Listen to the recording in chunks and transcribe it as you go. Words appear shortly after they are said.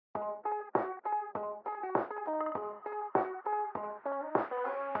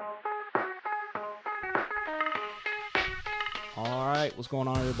All right, what's going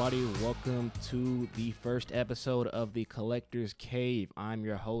on, everybody? Welcome to the first episode of the Collector's Cave. I'm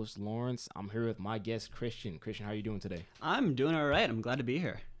your host, Lawrence. I'm here with my guest, Christian. Christian, how are you doing today? I'm doing all right. I'm glad to be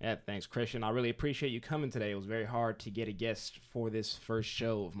here. Yeah, thanks, Christian. I really appreciate you coming today. It was very hard to get a guest for this first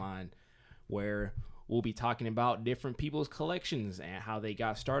show of mine, where we'll be talking about different people's collections and how they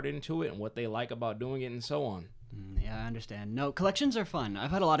got started into it and what they like about doing it and so on. Yeah, I understand. No, collections are fun.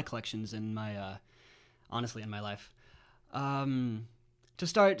 I've had a lot of collections in my, honestly, in my life. To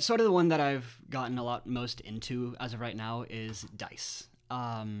start, sort of the one that I've gotten a lot most into as of right now is dice.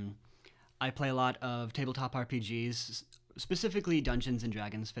 I play a lot of tabletop RPGs, specifically Dungeons &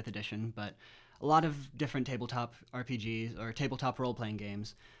 Dragons 5th edition, but a lot of different tabletop RPGs or tabletop role-playing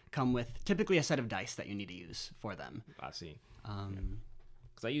games come with typically a set of dice that you need to use for them. I see.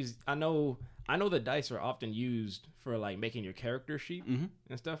 Because I know the dice are often used for like making your character sheet and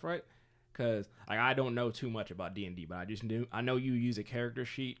stuff, right? Because like I don't know too much about D&D, but I know you use a character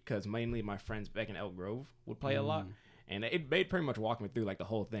sheet because mainly my friends back in Elk Grove would play a lot, and they'd pretty much walk me through like the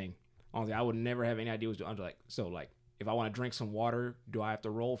whole thing. Honestly, I would never have any idea what was doing. Like if I want to drink some water, do I have to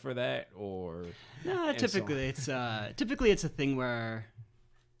roll for that or? No, typically it's a thing where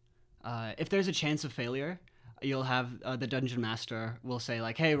if there's a chance of failure, you'll have the dungeon master will say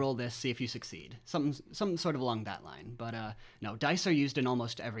like, "Hey, roll this, see if you succeed." Something sort of along that line. But no, dice are used in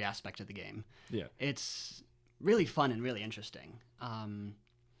almost every aspect of the game. Yeah, it's really fun and really interesting.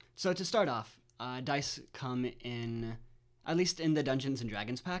 So to start off, dice come in, at least in the Dungeons and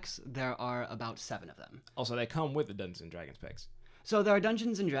Dragons packs, there are about 7 of them. Also, they come with the Dungeons and Dragons packs. So there are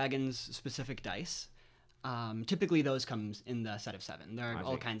Dungeons and Dragons specific dice. Typically, those comes in the set of 7. There are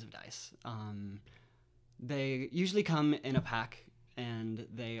all kinds of dice. They usually come in a pack, and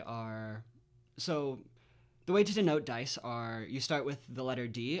they are... So, the way to denote dice are, you start with the letter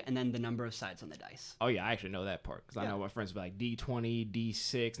D, and then the number of sides on the dice. Oh, yeah, I actually know that part, because I know my friends will be like D20,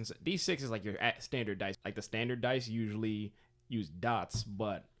 D6, and so, D6 is like your standard dice. Like, the standard dice usually use dots,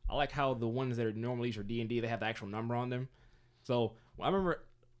 but I like how the ones that are normally used for D&D, they have the actual number on them. So, I remember...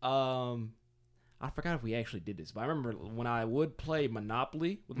 I forgot if we actually did this, but I remember when I would play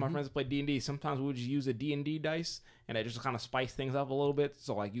Monopoly with my friends that play D&D, sometimes we would just use a D&D dice, and it just kind of spice things up a little bit.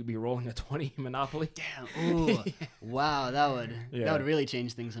 So, like, you'd be rolling a 20 Monopoly. Damn. Ooh. Wow, that would really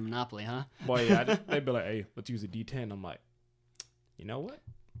change things in Monopoly, huh? Boy, yeah, they'd be like, "Hey, let's use a D10. I'm like, you know what?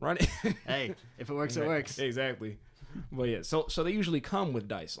 Run it. Hey, if it works, it works. Exactly. But, yeah, so they usually come with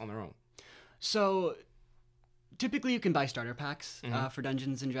dice on their own. So... Typically, you can buy starter packs for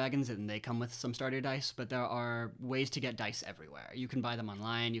Dungeons & Dragons, and they come with some starter dice, but there are ways to get dice everywhere. You can buy them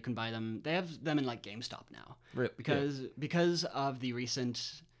online, you can buy them... They have them in, like, GameStop now. Really? Because of the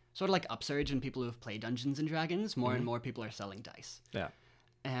recent sort of, like, upsurge in people who have played Dungeons & Dragons, more and more people are selling dice. Yeah.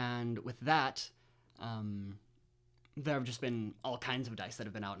 And with that, there have just been all kinds of dice that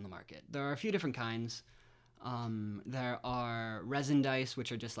have been out in the market. There are a few different kinds. There are resin dice,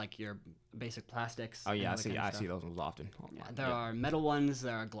 which are just like your basic plastics. Oh yeah, I see those ones often. Yeah, there are metal ones,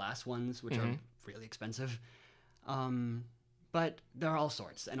 there are glass ones, which are really expensive. But there are all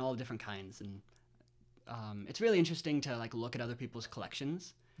sorts and all different kinds, and it's really interesting to like look at other people's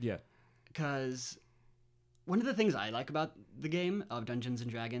collections. Yeah, because one of the things I like about the game of Dungeons and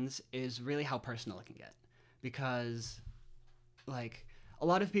Dragons is really how personal it can get, because like. A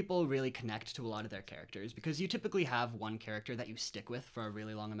lot of people really connect to a lot of their characters because you typically have one character that you stick with for a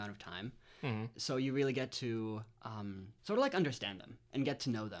really long amount of time. So you really get to sort of like understand them and get to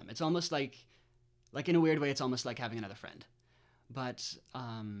know them. It's almost like in a weird way, it's almost like having another friend. But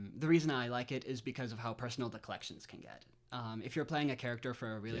the reason I like it is because of how personal the collections can get. If you're playing a character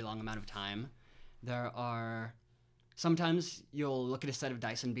for a really long amount of time, there are... Sometimes you'll look at a set of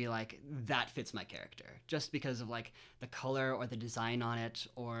dice and be like, that fits my character, just because of like the color or the design on it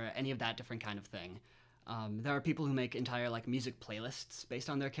or any of that different kind of thing. There are people who make entire like music playlists based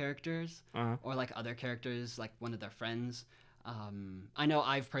on their characters or like other characters, like one of their friends. I know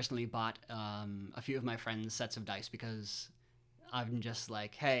I've personally bought a few of my friends' sets of dice because I'm just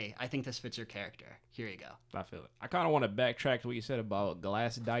like, hey, I think this fits your character. Here you go. I feel it. I kind of want to backtrack to what you said about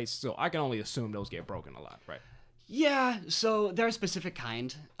glass dice. So I can only assume those get broken a lot, right? Yeah, so they're a specific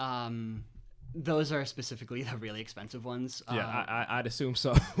kind. Those are specifically the really expensive ones. Yeah, I'd assume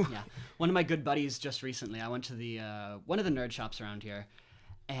so. Yeah. One of my good buddies just recently, I went to the one of the nerd shops around here,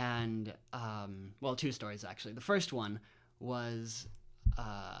 and, well, 2 stories, actually. The first one was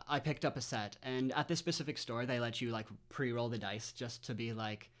I picked up a set, and at this specific store, they let you, like, pre-roll the dice just to be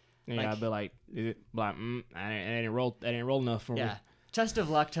like... Yeah, I'd be like, I didn't roll enough for me. Yeah. Test of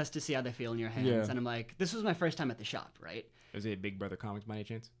luck, test to see how they feel in your hands. Yeah. And I'm like, this was my first time at the shop, right? Was it Big Brother Comics by any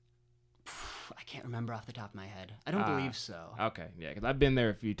chance? I can't remember off the top of my head. I don't believe so. Okay, yeah, because I've been there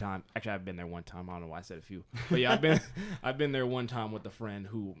a few times. Actually, I've been there one time. I don't know why I said a few, but yeah, I've been there one time with a friend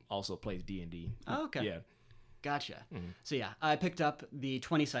who also plays D&D. Oh, okay. Yeah. Gotcha. So yeah, I picked up the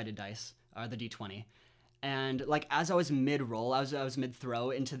 20-sided dice, or the D20, and like as I was mid-roll, I was mid-throw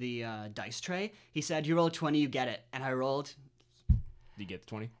into the dice tray. He said, "You roll a 20, you get it," and I rolled. Did you get the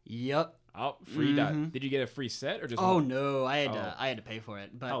 20? Yep. Oh, free die. Did you get a free set or just? Oh one? no, I had to pay for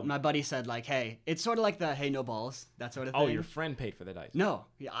it. But my buddy said like, "Hey, it's sort of like the hey no balls, that sort of thing." Oh, your friend paid for the dice. No,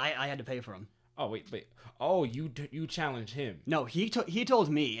 yeah, I had to pay for them. Oh wait. Oh, you challenged him. No, he told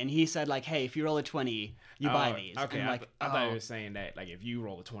me, and he said like, "Hey, if you roll a 20, you buy these." Okay, and I thought you were saying that like if you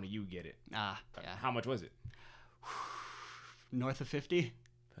roll a 20, you get it. Yeah. How much was it? North of 50.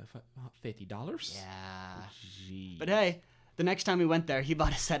 $50. Yeah. Jeez. But hey, the next time we went there, he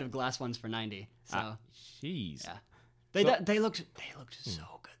bought a set of glass ones for 90. So. Jeez. Yeah. They looked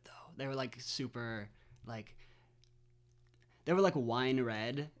so good though. They were like super like. They were like wine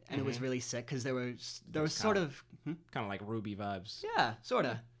red, and it was really sick because there was sort of kind of like ruby vibes. Yeah, sort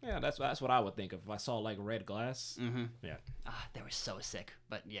of. Yeah, that's what I would think of if I saw like red glass. Yeah. They were so sick,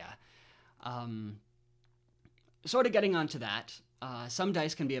 but yeah. Sort of getting onto that. Some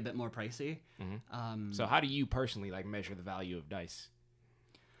dice can be a bit more pricey. So how do you personally like measure the value of dice?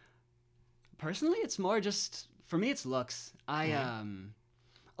 Personally, it's more just for me. It's looks. A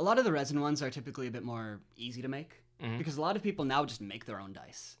lot of the resin ones are typically a bit more easy to make. Because a lot of people now just make their own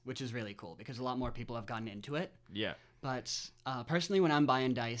dice, which is really cool because a lot more people have gotten into it. Yeah. But personally, when I'm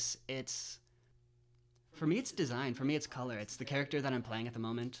buying dice, for me, it's design. For me, it's color. It's the character that I'm playing at the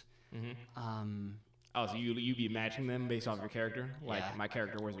moment. So you be matching them based off your character? Like my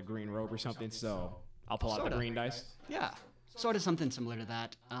character wears a green robe or something, so I'll pull out the green dice? Yeah. Sort of something similar to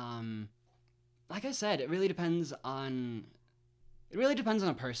that. Like I said, it really depends on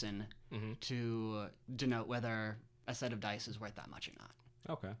a person to denote whether a set of dice is worth that much or not.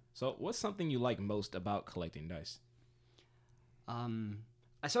 Okay. So what's something you like most about collecting dice?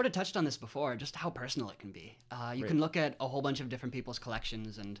 I sort of touched on this before, just how personal it can be. You can look at a whole bunch of different people's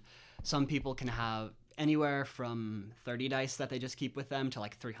collections, and some people can have anywhere from 30 dice that they just keep with them to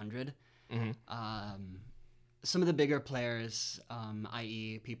like 300. Some of the bigger players,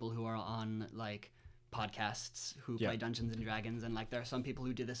 i.e. people who are on like podcasts who play Dungeons and Dragons, and like there are some people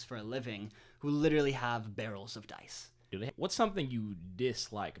who do this for a living who literally have barrels of dice. What's something you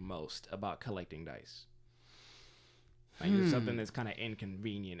dislike most about collecting dice? Like there's something that's kind of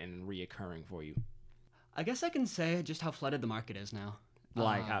inconvenient and reoccurring for you. I guess I can say just how flooded the market is now.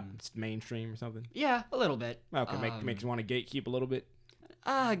 Like it's mainstream or something? Yeah, a little bit. Okay, makes you want to gatekeep a little bit?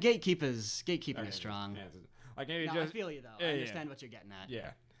 Gatekeeping is strong. Yeah, like maybe no, just, I feel you though. I understand what you're getting at. Yeah.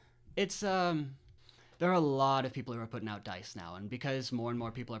 It's there are a lot of people who are putting out dice now, and because more and more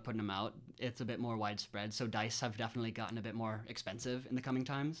people are putting them out, it's a bit more widespread. So dice have definitely gotten a bit more expensive in the coming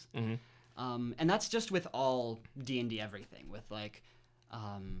times. And that's just with all D&D everything, with like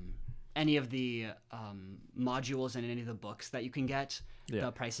any of the modules and any of the books that you can get.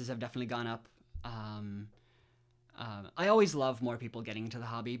 The prices have definitely gone up. I always love more people getting into the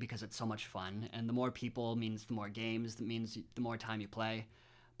hobby because it's so much fun, and the more people means the more games, that means the more time you play.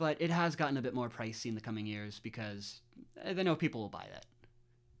 But it has gotten a bit more pricey in the coming years because they know people will buy that.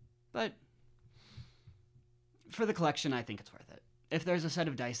 But for the collection, I think it's worth it. If there's a set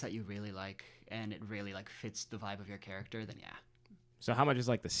of dice that you really like and it really like fits the vibe of your character, then yeah. So how much is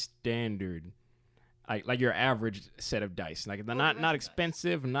like the standard, like your average set of dice? Like they're not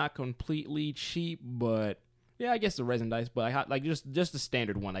expensive, not completely cheap, but yeah, I guess the resin dice. But like just the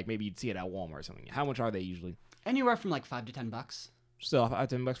standard one, like maybe you'd see it at Walmart or something. How much are they usually? Anywhere from like $5 to $10. So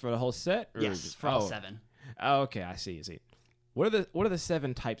 $10 for the whole set? Or yes, for all 7. Oh, okay, I see. What are the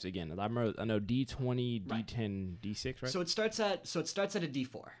 7 types again? I know D20, D10, D6, right? So it starts at a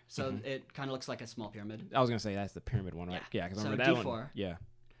D4. So it kind of looks like a small pyramid. I was gonna say that's the pyramid one, right? Yeah, because I remember that D4, one. Yeah.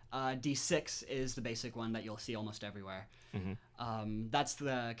 D6 is the basic one that you'll see almost everywhere. That's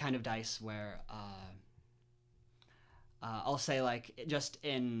the kind of dice where I'll say like just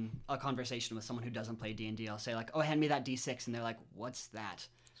in a conversation with someone who doesn't play D&D, I'll say like, "Oh, hand me that D6," and they're like, "What's that?"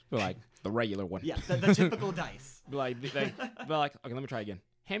 Like the regular one. Yeah, the typical dice. Like, okay, let me try again.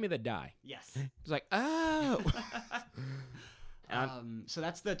 Hand me the die. Yes. It's like, oh. So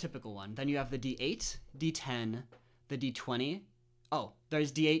that's the typical one. Then you have the D8, D10, the D20. Oh,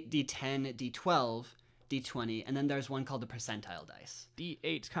 there's D8, D10, D12, D20, and then there's one called the percentile dice.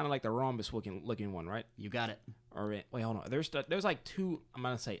 D8's kind of like the rhombus looking one, right? You got it. Or wait, hold on. There's like 2.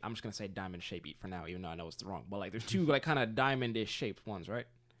 I'm just gonna say diamond shape for now, even though I know it's wrong. But like, there's 2 like kind of diamond-ish shaped ones, right?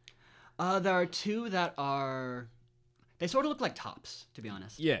 There are 2 that are. They sort of look like tops, to be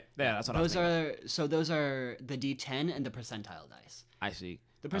honest. Yeah, that's what I was thinking. Those are the D10 and the percentile dice. I see.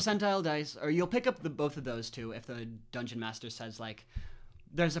 The percentile dice, or you'll pick up both of those two if the dungeon master says like,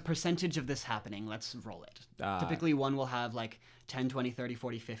 there's a percentage of this happening, let's roll it. Typically one will have like 10, 20, 30,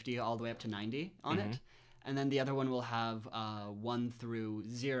 40, 50, all the way up to 90 on it. And then the other one will have 1 through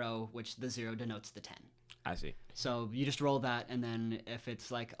 0, which the 0 denotes the 10. I see. So you just roll that, and then if it's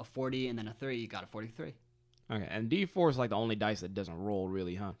like a 40 and then a 3, you got a 43. Okay, and D4 is like the only dice that doesn't roll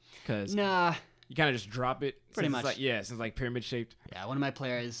really, huh? Because nah, you kind of just drop it. Pretty much. Since like pyramid shaped. Yeah, one of my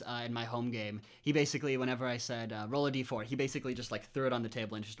players in my home game, he basically, whenever I said roll a D4, he basically just like threw it on the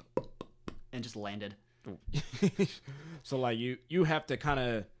table and just landed. So like you have to kind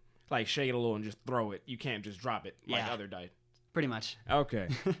of like shake it a little and just throw it. You can't just drop it like other dice. Pretty much. Okay.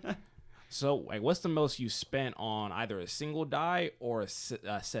 So like, what's the most you spent on either a single die or a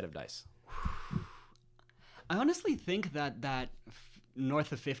set of dice? I honestly think that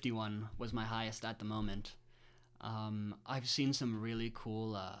north of 51 was my highest at the moment. I've seen some really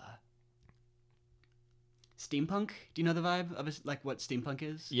cool steampunk. Do you know the vibe of like what steampunk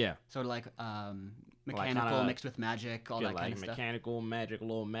is? Yeah. Sort of like mechanical mixed with magic, all that kind of stuff. Mechanical, magic, a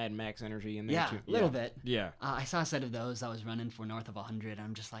little Mad Max energy in there yeah, too. A little bit. Yeah. I saw a set of those that was running for north of 100. And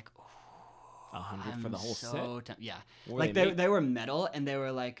I'm just like, 100 for the whole set? Yeah. Like they were metal and they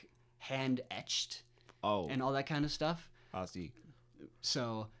were like hand etched. Oh. And all that kind of stuff. I see.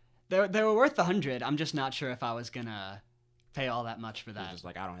 So they were worth 100. I'm just not sure if I was gonna pay all that much for that. Just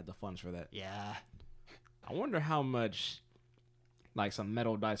like I don't have the funds for that. Yeah. I wonder how much like some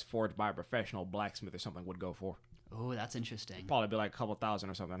metal dice forged by a professional blacksmith or something would go for. Oh, that's interesting. Probably be like a couple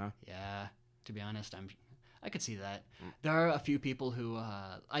thousand or something, huh? Yeah. To be honest, I could see that. There are a few people who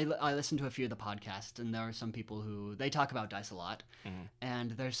I listen to a few of the podcasts, and there are some people who they talk about dice a lot,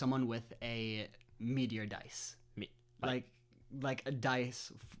 and there's someone with a meteor dice, like a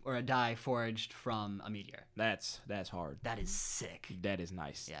dice or a die forged from a meteor. That's hard. That is sick. That is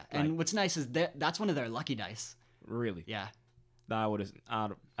nice. Yeah, and what's nice is that's one of their lucky dice. Really? Yeah. I don't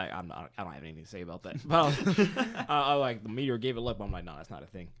have anything to say about that. Well, I like the meteor gave it luck, but I'm like, no, that's not a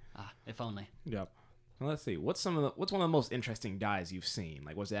thing. If only. Yep. Well, let's see. What's one of the most interesting dies you've seen?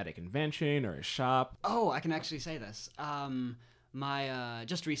 Like, was that at a convention or a shop? Oh, I can actually say this.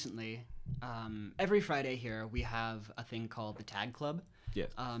 Just recently, every Friday here we have a thing called the Tag Club. Yes.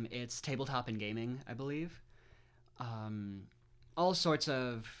 It's tabletop and gaming, I believe. All sorts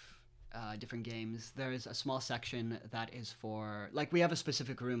of different games. There's a small section that is for, like, we have a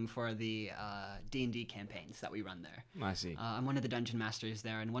specific room for the D&D campaigns that we run there. I see. I'm one of the dungeon masters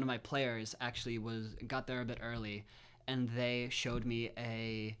there, and one of my players actually got there a bit early, and they showed me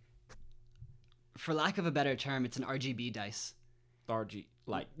for lack of a better term, it's an RGB dice.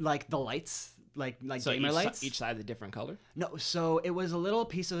 Like the lights, like so gamer lights. Each side's a different color. No, so it was a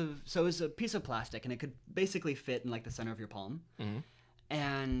piece of plastic, and it could basically fit in like the center of your palm,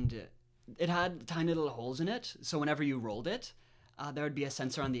 and it had tiny little holes in it. So whenever you rolled it, there would be a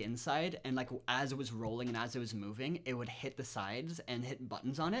sensor on the inside, and like as it was rolling and as it was moving, it would hit the sides and hit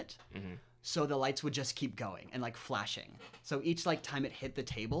buttons on it. So the lights would just keep going and like flashing. So each like time it hit the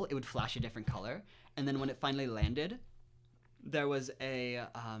table, it would flash a different color, and then when it finally landed, there was it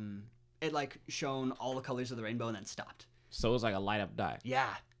like shone all the colors of the rainbow and then stopped. So it was like a light up die. Yeah.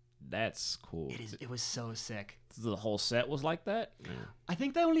 That's cool. It was so sick. The whole set was like that? Yeah. I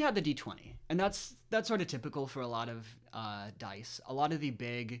think they only had the D20, and that's sort of typical for a lot of dice. A lot of the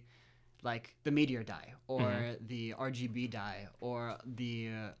big, like the meteor die or the RGB die or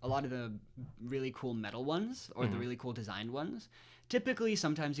a lot of the really cool metal ones or the really cool designed ones. Typically,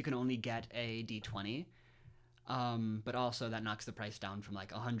 sometimes you can only get a D20. But also that knocks the price down from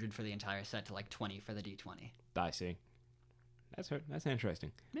like 100 for the entire set to like 20 for the D20. I see. That's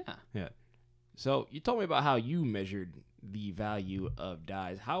interesting. Yeah. Yeah. So you told me about how you measured the value of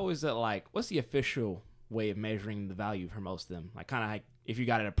dies. How is it like? What's the official way of measuring the value for most of them? Like kind of like if you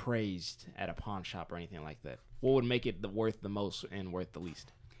got it appraised at a pawn shop or anything like that. What would make it worth the most and worth the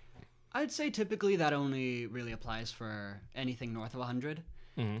least? I'd say typically that only really applies for anything north of 100.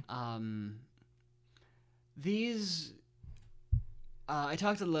 These, I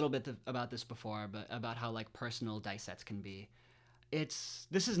talked a little bit about this before, but about how like personal dice sets can be.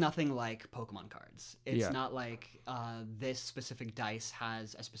 This is nothing like Pokemon cards. It's not like this specific dice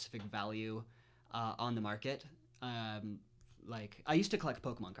has a specific value on the market. Like I used to collect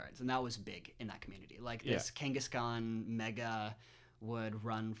Pokemon cards, and that was big in that community. Like this Kangaskhan Mega would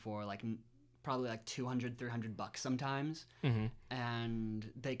run for like probably like $200-300 sometimes,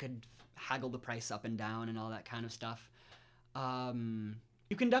 and they could haggle the price up and down and all that kind of stuff.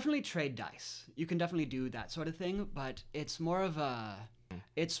 You can definitely trade dice. You can definitely do that sort of thing, but it's more of a...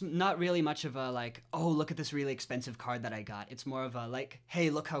 It's not really much of a, like, oh, look at this really expensive card that I got. It's more of a, like, hey,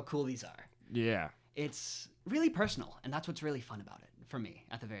 look how cool these are. Yeah. It's really personal, and that's what's really fun about it, for me,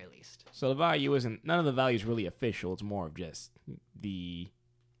 at the very least. So the value isn't... None of the value is really official. It's more of just the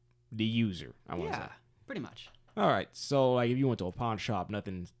user, I want to say. Yeah, pretty much. All right. So, like, if you went to a pawn shop,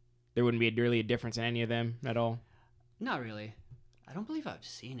 nothing... There wouldn't be really a difference in any of them at all? Not really. I don't believe I've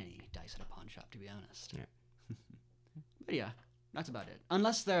seen any dice at a pawn shop, to be honest. Yeah. But yeah, that's about it.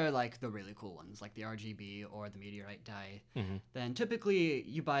 Unless they're like the really cool ones, like the RGB or the meteorite die, then typically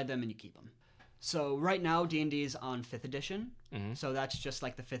you buy them and you keep them. So right now D&D is on 5th edition, so that's just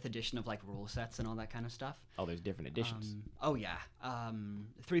like the 5th edition of like rule sets and all that kind of stuff. Oh, there's different editions.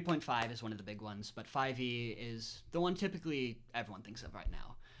 3.5 is one of the big ones, but 5e is the one typically everyone thinks of right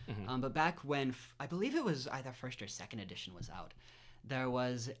now. But back when, I believe it was either 1st or 2nd edition was out, there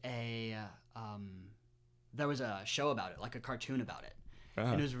was a show about it, like a cartoon about it.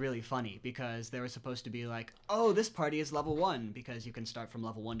 And it was really funny because they were supposed to be like, oh, this party is level 1 because you can start from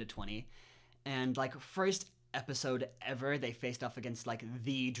level 1 to 20. And like first episode ever, they faced off against like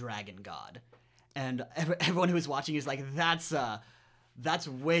the dragon god. And everyone who was watching is like, that's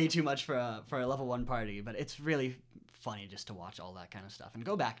way too much for a level 1 party. But it's really funny just to watch all that kind of stuff and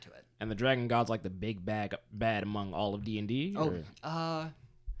go back to it. And the dragon god's like the big bad among all of D&D?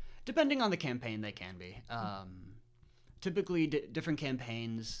 Depending on the campaign, they can be. Typically, different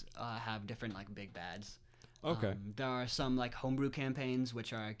campaigns have different like big bads. Okay. There are some like homebrew campaigns,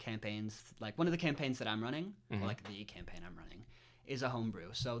 which are campaigns like one of the campaigns that I'm running, or like the campaign I'm running, is a homebrew.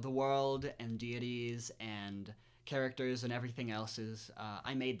 So the world and deities and characters and everything else is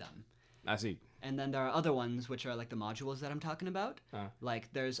I made them. I see. And then there are other ones which are like the modules that I'm talking about.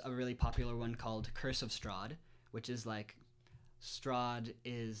 Like there's a really popular one called Curse of Strahd, which is like Strahd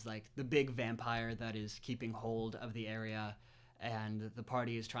is like the big vampire that is keeping hold of the area, and the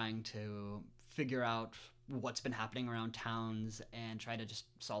party is trying to figure out what's been happening around towns and try to just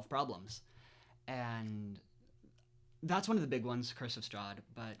solve problems. And that's one of the big ones, Curse of Strahd.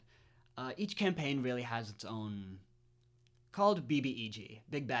 But each campaign really has its own, called BBEG,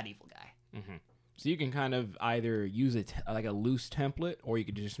 Big Bad Evil Guy. So you can kind of either use like a loose template, or you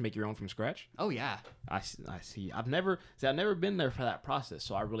could just make your own from scratch. Oh yeah, I see. I've never been there for that process,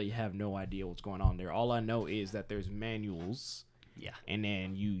 so I really have no idea what's going on there. All I know is that there's manuals. Yeah. And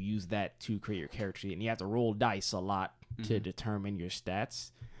then you use that to create your character sheet, and you have to roll dice a lot to determine your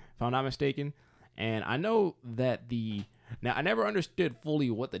stats, if I'm not mistaken. And I know that now I never understood fully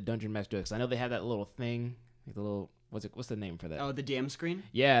what the Dungeon Master does. I know they have that little thing, like the little what's the name for that? Oh, the DM screen?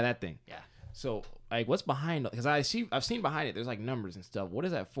 Yeah, that thing. Yeah. So, like, what's behind? Because I've seen behind it. There's like numbers and stuff. What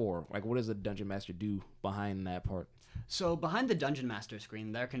is that for? Like, what does the Dungeon Master do behind that part? So behind the Dungeon Master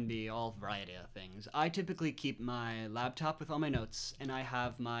screen, there can be all variety of things. I typically keep my laptop with all my notes, and I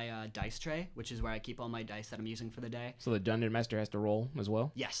have my dice tray, which is where I keep all my dice that I'm using for the day. So the Dungeon Master has to roll as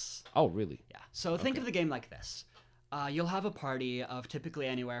well? Yes. Oh, really? Yeah. So think of the game like this. You'll have a party of typically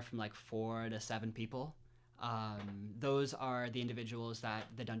anywhere from like 4 to 7 people. Those are the individuals that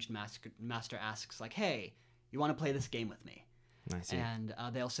the Dungeon Master asks, like, hey, you want to play this game with me? I see. And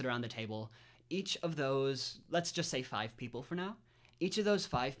they'll sit around the table. Each of those, let's just say 5 people for now. Each of those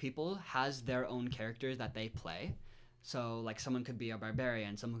 5 people has their own character that they play. So, like, someone could be a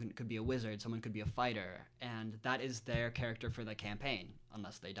barbarian, someone could be a wizard, someone could be a fighter, and that is their character for the campaign,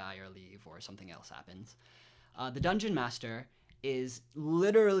 unless they die or leave or something else happens. The Dungeon Master is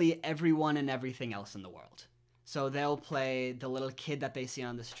literally everyone and everything else in the world. So they'll play the little kid that they see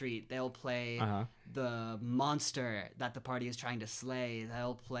on the street. They'll play the monster that the party is trying to slay.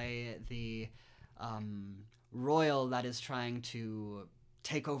 They'll play the royal that is trying to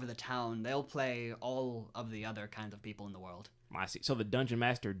take over the town. They'll play all of the other kinds of people in the world. I see. So the Dungeon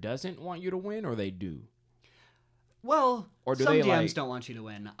Master doesn't want you to win, or they do? Well, or do some they, DMs don't want you to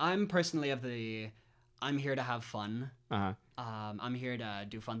win. I'm personally of the, I'm here to have fun. I'm here to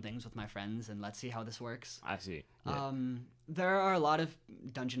do fun things with my friends, and let's see how this works. I see. Yeah. There are a lot of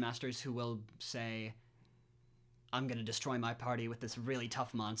Dungeon Masters who will say, I'm going to destroy my party with this really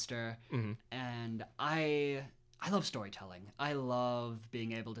tough monster. And I love storytelling. I love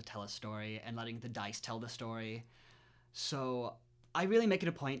being able to tell a story and letting the dice tell the story. So I really make it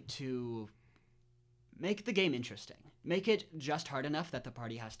a point to make the game interesting. Make it just hard enough that the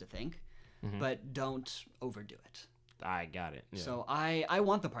party has to think, but don't overdo it. I got it. Yeah. So I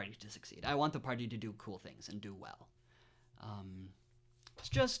want the party to succeed. I want the party to do cool things and do well. It's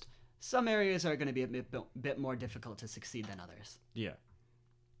just some areas are going to be a bit more difficult to succeed than others. Yeah.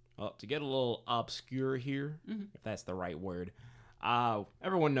 Well, to get a little obscure here, if that's the right word,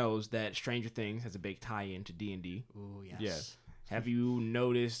 Everyone knows that Stranger Things has a big tie-in to D&D. Ooh, yes. Yeah. Have you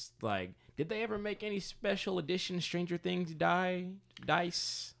noticed, like, did they ever make any special edition Stranger Things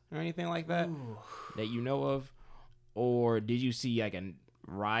dice or anything like that that you know of? Or did you see, like, a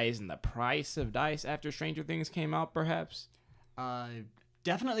rise in the price of dice after Stranger Things came out, perhaps?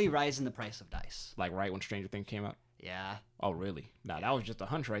 Definitely rise in the price of dice. Like, right when Stranger Things came out? Yeah. Oh, really? Nah, that was just a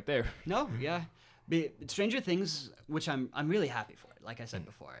hunch right there. No, yeah. Stranger Things, which I'm really happy for, like I said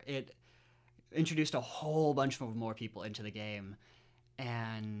before, it introduced a whole bunch of more people into the game,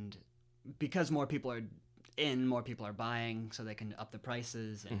 and because more people are in, more people are buying, so they can up the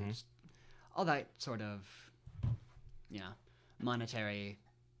prices and all that sort of, monetary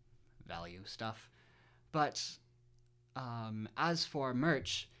value stuff. But as for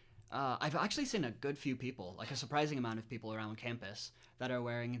merch, I've actually seen a good few people, like a surprising amount of people around campus that are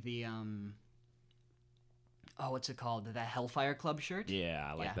wearing the what's it called? The Hellfire Club shirt? Yeah,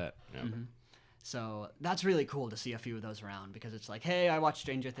 I like that. Yeah. Mm-hmm. So that's really cool to see a few of those around because it's like, hey, I watch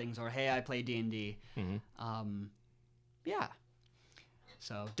Stranger Things, or hey, I play D&D. Yeah.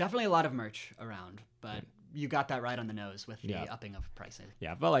 So definitely a lot of merch around, but you got that right on the nose with the upping of pricing.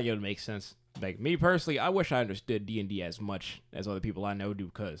 Yeah, I felt like it would make sense. Like, me personally, I wish I understood D&D as much as other people I know do,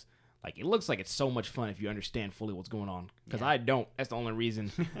 because like, it looks like it's so much fun if you understand fully what's going on. Because I don't. That's the only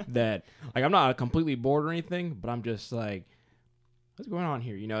reason that, like, I'm not completely bored or anything, but I'm just like, what's going on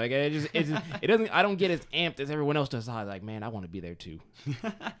here? You know, like, it doesn't, I don't get as amped as everyone else does. I was like, man, I want to be there too.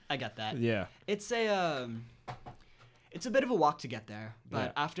 I got that. Yeah. It's a bit of a walk to get there,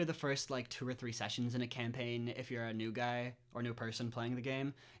 but after the first, like, 2 or 3 sessions in a campaign, if you're a new guy or new person playing the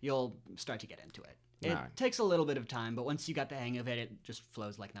game, you'll start to get into it. It takes a little bit of time, but once you got the hang of it, it just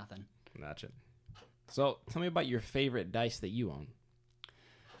flows like nothing. Gotcha. So, tell me about your favorite dice that you own.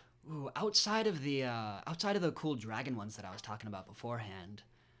 Ooh, outside of the cool dragon ones that I was talking about beforehand,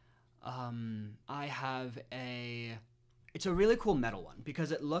 I have it's a really cool metal one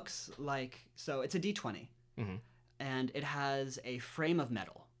because it looks like, so it's a D20, and it has a frame of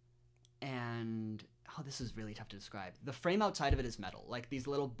metal, and this is really tough to describe. The frame outside of it is metal. Like, these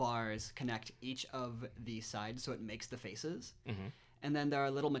little bars connect each of the sides, so it makes the faces. And then there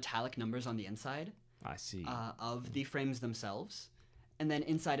are little metallic numbers on the inside. I see. Of the frames themselves. And then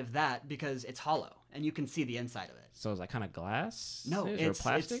inside of that, because it's hollow, and you can see the inside of it. So it's like kind of glass? No, or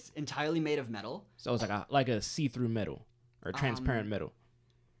plastic? It's entirely made of metal. So it's like a see-through metal or transparent metal.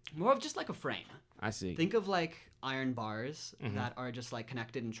 More of just like a frame. I see. Think of like iron bars that are just like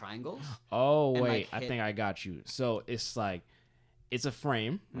connected in triangles. Oh, wait. I think I got you. So it's like, it's a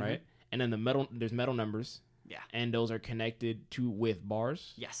frame, right? And then there's metal numbers. Yeah. And those are connected with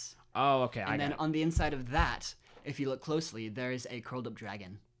bars? Yes. Oh, okay. And then on the inside of that, if you look closely, there is a curled up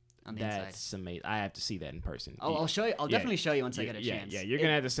dragon on the inside. That's amazing. I have to see that in person. I'll show you. I'll definitely show you once I get a chance. Yeah, you're going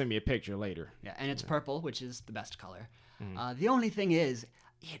to have to send me a picture later. Yeah, and it's purple, which is the best color. The only thing is,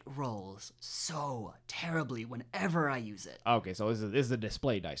 it rolls so terribly whenever I use it. Okay, so this is a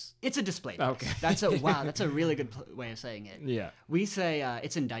display dice. It's a display dice. Okay. That's a really good way of saying it. Yeah. We say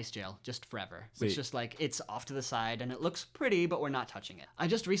it's in dice jail just forever. It's just like, it's off to the side and it looks pretty, but we're not touching it. I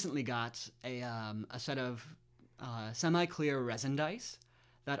just recently got a set of semi-clear resin dice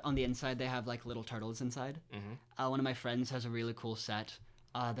that on the inside they have like little turtles inside. One of my friends has a really cool set.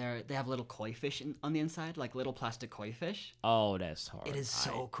 They have little koi fish on the inside, like little plastic koi fish. Oh, that's hard. It is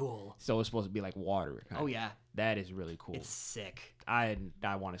so cool. So it's supposed to be like water. Oh, yeah. That is really cool. It's sick. I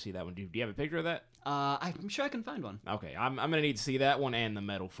want to see that one. Do you have a picture of that? I'm sure I can find one. Okay, I'm going to need to see that one and the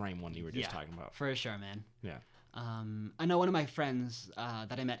metal frame one you were just talking about. For sure, man. Yeah. I know one of my friends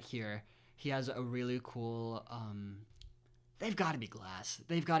that I met here, he has a really cool... they've got to be glass.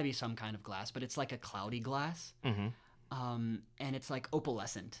 They've got to be some kind of glass, but it's like a cloudy glass. And it's like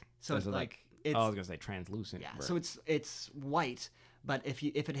opalescent. So it's like... I was gonna say translucent. Yeah, so it's white, but if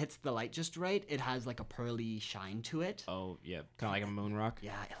it hits the light just right, it has like a pearly shine to it. Oh yeah, kind of like a moon rock.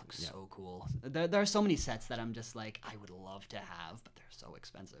 Yeah, it looks so cool. There are so many sets that I'm just like, I would love to have, but they're so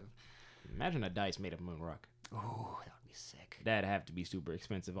expensive. Imagine a dice made of moon rock. Oh, that would be sick. That'd have to be super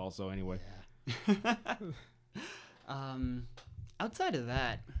expensive, also. Anyway. Yeah. Outside of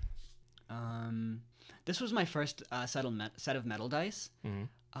that, this was my first set of metal dice.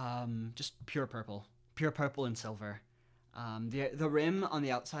 Just pure purple and silver. The rim on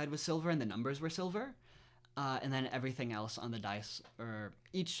the outside was silver and the numbers were silver, and then everything else on the dice, or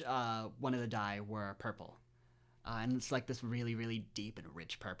each one of the die, were purple. And it's like this really, really deep and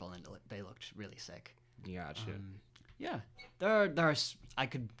rich purple, and they looked really sick. Gotcha. Yeah, there are. I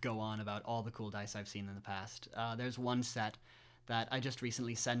could go on about all the cool dice I've seen in the past. There's one set that I just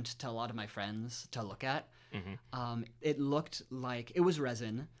recently sent to a lot of my friends to look at. Mm-hmm. It looked like it was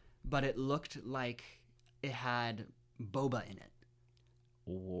resin, but it looked like it had boba in it.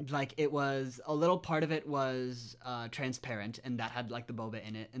 Whoa. Like it was a little part of it was transparent, and that had like the boba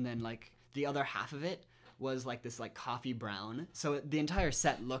in it, and then like the other half of it was like this like coffee brown. So the entire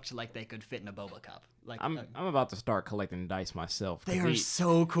set looked like they could fit in a boba cup. Like I'm about to start collecting dice myself. they are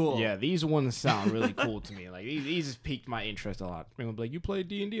so cool. Yeah, these ones sound really cool to me. Like these just piqued my interest a lot. People be like, "You play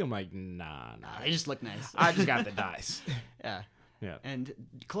D&D?" I'm like, "Nah." They just look nice. I just got the dice. Yeah. Yeah. And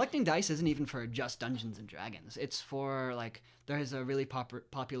collecting dice isn't even for just Dungeons and Dragons. It's for like there's a really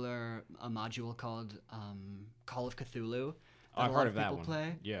popular module called Call of Cthulhu. Oh, I've heard of that one.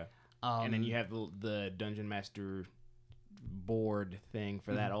 Play. Yeah. And then you have the Dungeon Master board thing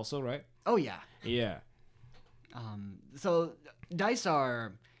for that also, right? Oh yeah. Yeah. So dice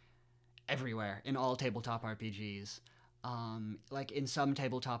are everywhere in all tabletop RPGs. Like in some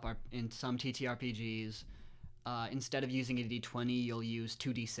TTRPGs, instead of using a d20, you'll use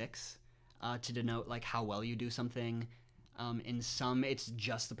 2d6 to denote like how well you do something. In some, it's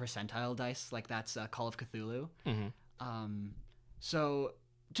just the percentile dice, like that's Call of Cthulhu. Mm-hmm. So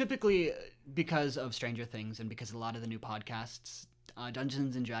typically, because of Stranger Things and because a lot of the new podcasts,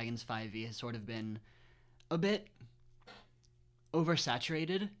 Dungeons and Dragons 5e has sort of been a bit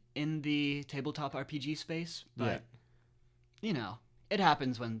oversaturated in the tabletop RPG space. But, you know, it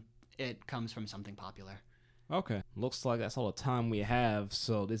happens when it comes from something popular. Okay. Looks like that's all the time we have.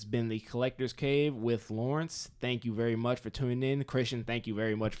 So this has been the Collector's Cave with Lawrence. Thank you very much for tuning in. Christian, thank you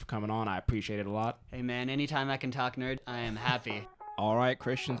very much for coming on. I appreciate it a lot. Hey, man, anytime I can talk nerd, I am happy. All right,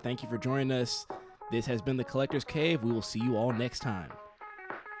 Christian, thank you for joining us. This has been the Collector's Cave. We will see you all next time.